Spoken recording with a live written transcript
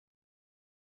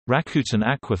Rakuten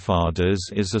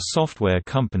Aquafadas is a software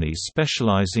company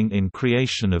specializing in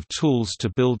creation of tools to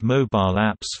build mobile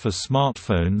apps for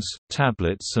smartphones,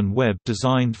 tablets and web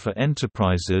designed for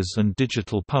enterprises and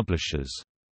digital publishers.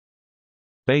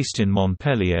 Based in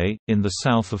Montpellier, in the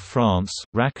south of France,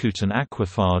 Rakuten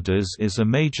Aquafadas is a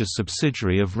major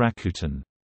subsidiary of Rakuten.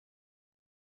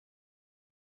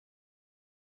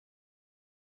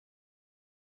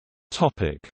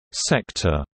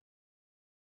 Sector.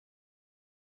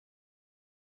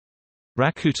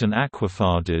 Rakuten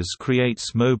Aquafadas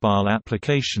creates mobile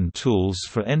application tools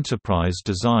for enterprise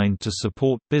designed to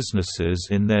support businesses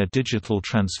in their digital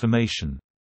transformation.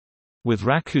 With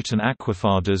Rakuten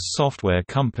Aquafadas, software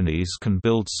companies can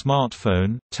build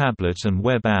smartphone, tablet and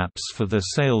web apps for their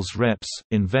sales reps,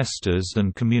 investors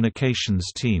and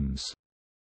communications teams.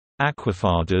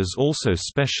 Aquafadas also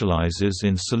specializes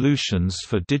in solutions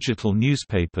for digital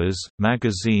newspapers,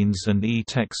 magazines and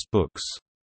e-textbooks.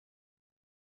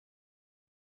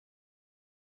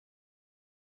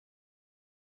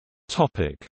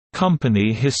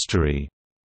 Company history.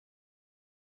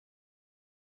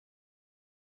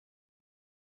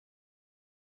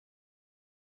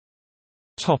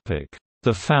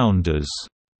 The founders.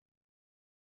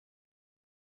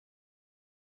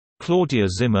 Claudia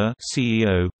Zimmer,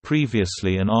 CEO,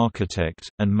 previously an architect,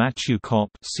 and Mathieu Kopp,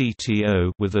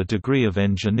 CTO, with a degree of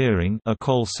engineering,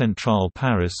 École Centrale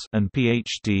Paris, and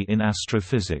PhD in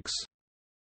astrophysics.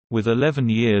 With 11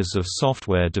 years of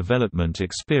software development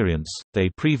experience, they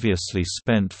previously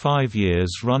spent 5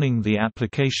 years running the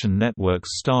Application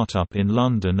Networks startup in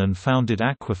London and founded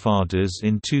Aquafadas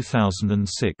in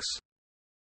 2006.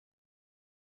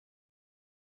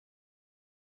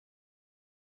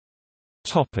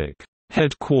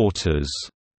 Headquarters.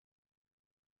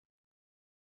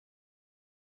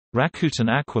 Rakuten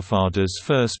Aquafadas'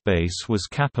 first base was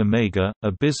Kappa Mega,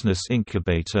 a business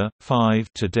incubator.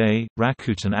 Today,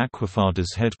 Rakuten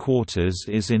Aquafadas' headquarters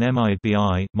is in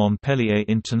MIBI, Montpellier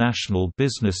International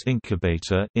Business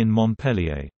Incubator, in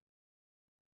Montpellier.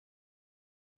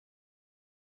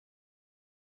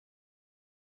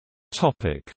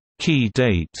 Key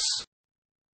dates.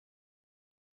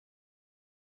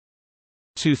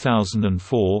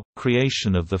 2004 –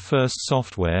 creation of the first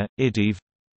software, IDIV.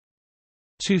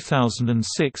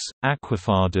 2006 –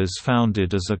 Aquafadas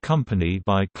founded as a company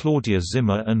by Claudia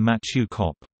Zimmer and Mathieu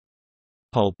Kopp.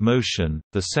 Pulp Motion,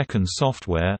 the second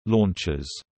software, launches.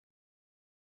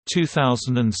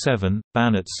 2007 –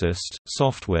 Bannertsist,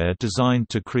 software designed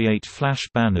to create flash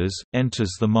banners,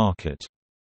 enters the market.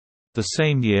 The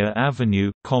same year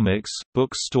Avenue Comics,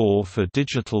 bookstore for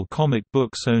digital comic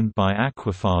books owned by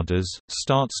Aquafadas,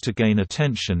 starts to gain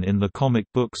attention in the comic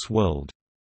books world.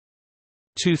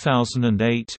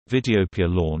 2008 – Videopia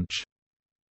launch.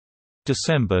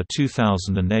 December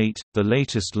 2008 – the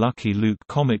latest Lucky Luke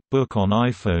comic book on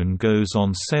iPhone goes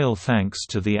on sale thanks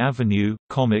to the Avenue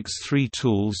Comics 3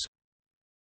 tools.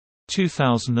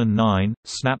 2009 –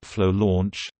 Snapflow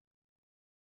launch.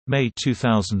 May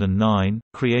 2009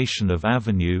 – creation of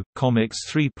Avenue Comics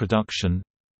 3 production.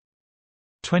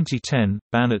 2010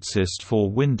 – Bannertsist for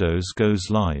Windows goes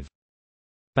live.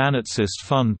 Bannertsist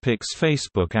Fun Picks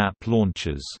Facebook app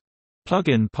launches.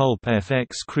 Plugin Pulp FX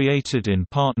created in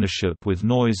partnership with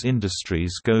Noise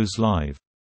Industries goes live.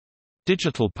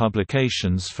 Digital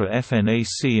publications for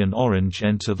FNAC and Orange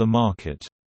enter the market.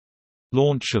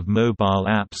 Launch of mobile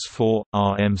apps for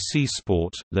RMC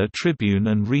Sport, La Tribune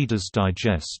and Reader's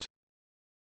Digest.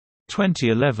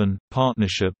 2011 –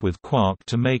 partnership with Quark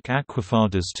to make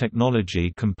Aquafadas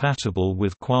technology compatible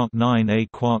with Quark 9a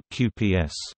Quark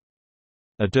QPS.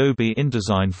 Adobe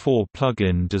InDesign 4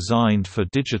 plugin designed for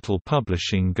digital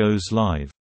publishing goes live.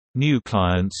 New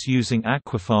clients using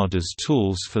Aquafadas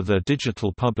tools for their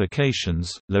digital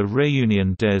publications, La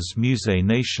Réunion des Musées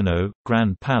Nationaux,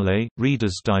 Grand Palais,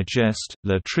 Reader's Digest,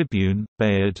 La Tribune,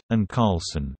 Bayard, and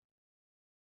Carlson.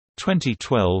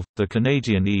 2012 – the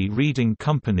Canadian e-reading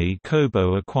company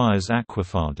Kobo acquires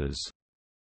Aquafadas.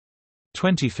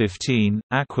 2015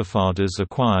 – Aquafadas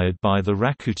acquired by the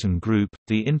Rakuten Group,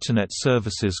 the Internet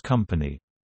services company.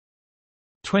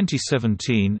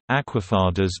 2017 –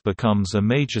 Aquafadas becomes a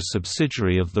major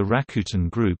subsidiary of the Rakuten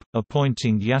Group,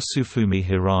 appointing Yasufumi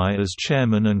Hirai as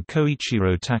chairman and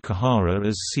Koichiro Takahara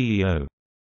as CEO.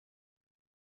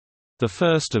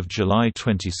 1 July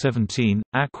 2017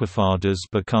 – Aquafadas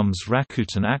becomes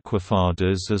Rakuten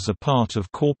Aquafadas as a part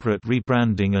of corporate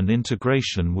rebranding and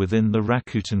integration within the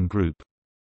Rakuten Group.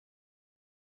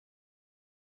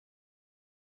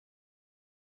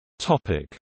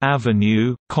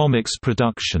 Avenue Comics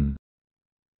production.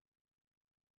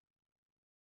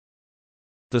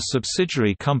 The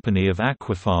subsidiary company of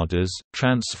Aquafadas,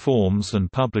 transforms and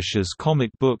publishes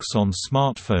comic books on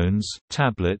smartphones,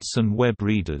 tablets and web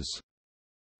readers.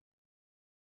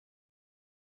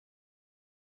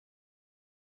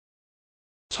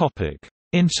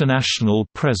 International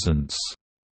presence.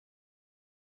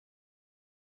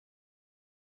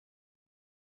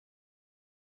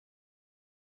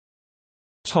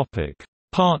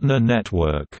 Partner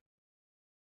network.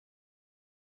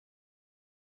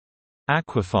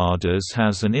 Aquafadas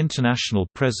has an international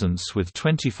presence with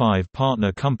 25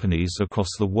 partner companies across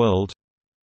the world: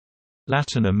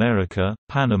 Latin America,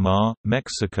 Panama,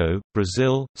 Mexico,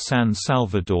 Brazil, San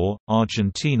Salvador,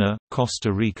 Argentina,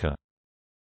 Costa Rica.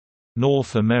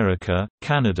 North America,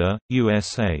 Canada,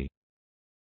 USA.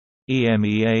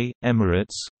 EMEA,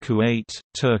 Emirates, Kuwait,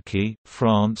 Turkey,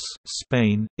 France,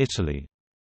 Spain, Italy.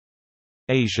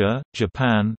 Asia,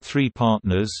 Japan 3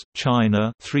 partners,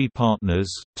 China 3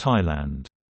 partners, Thailand.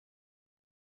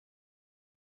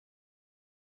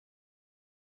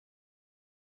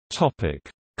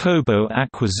 Kobo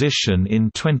acquisition in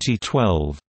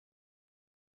 2012.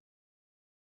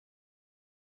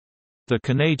 The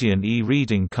Canadian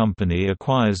e-reading company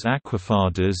acquires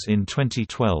Aquafadas in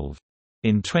 2012.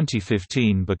 In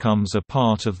 2015 becomes a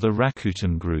part of the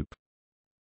Rakuten Group.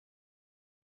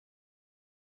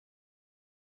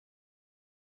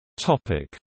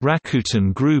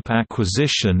 Rakuten Group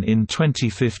acquisition in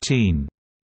 2015.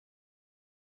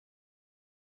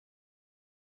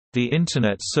 The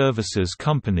Internet services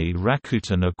company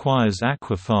Rakuten acquires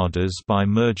Aquafadas by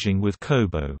merging with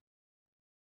Kobo.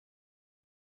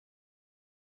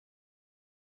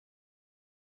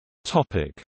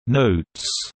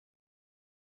 Notes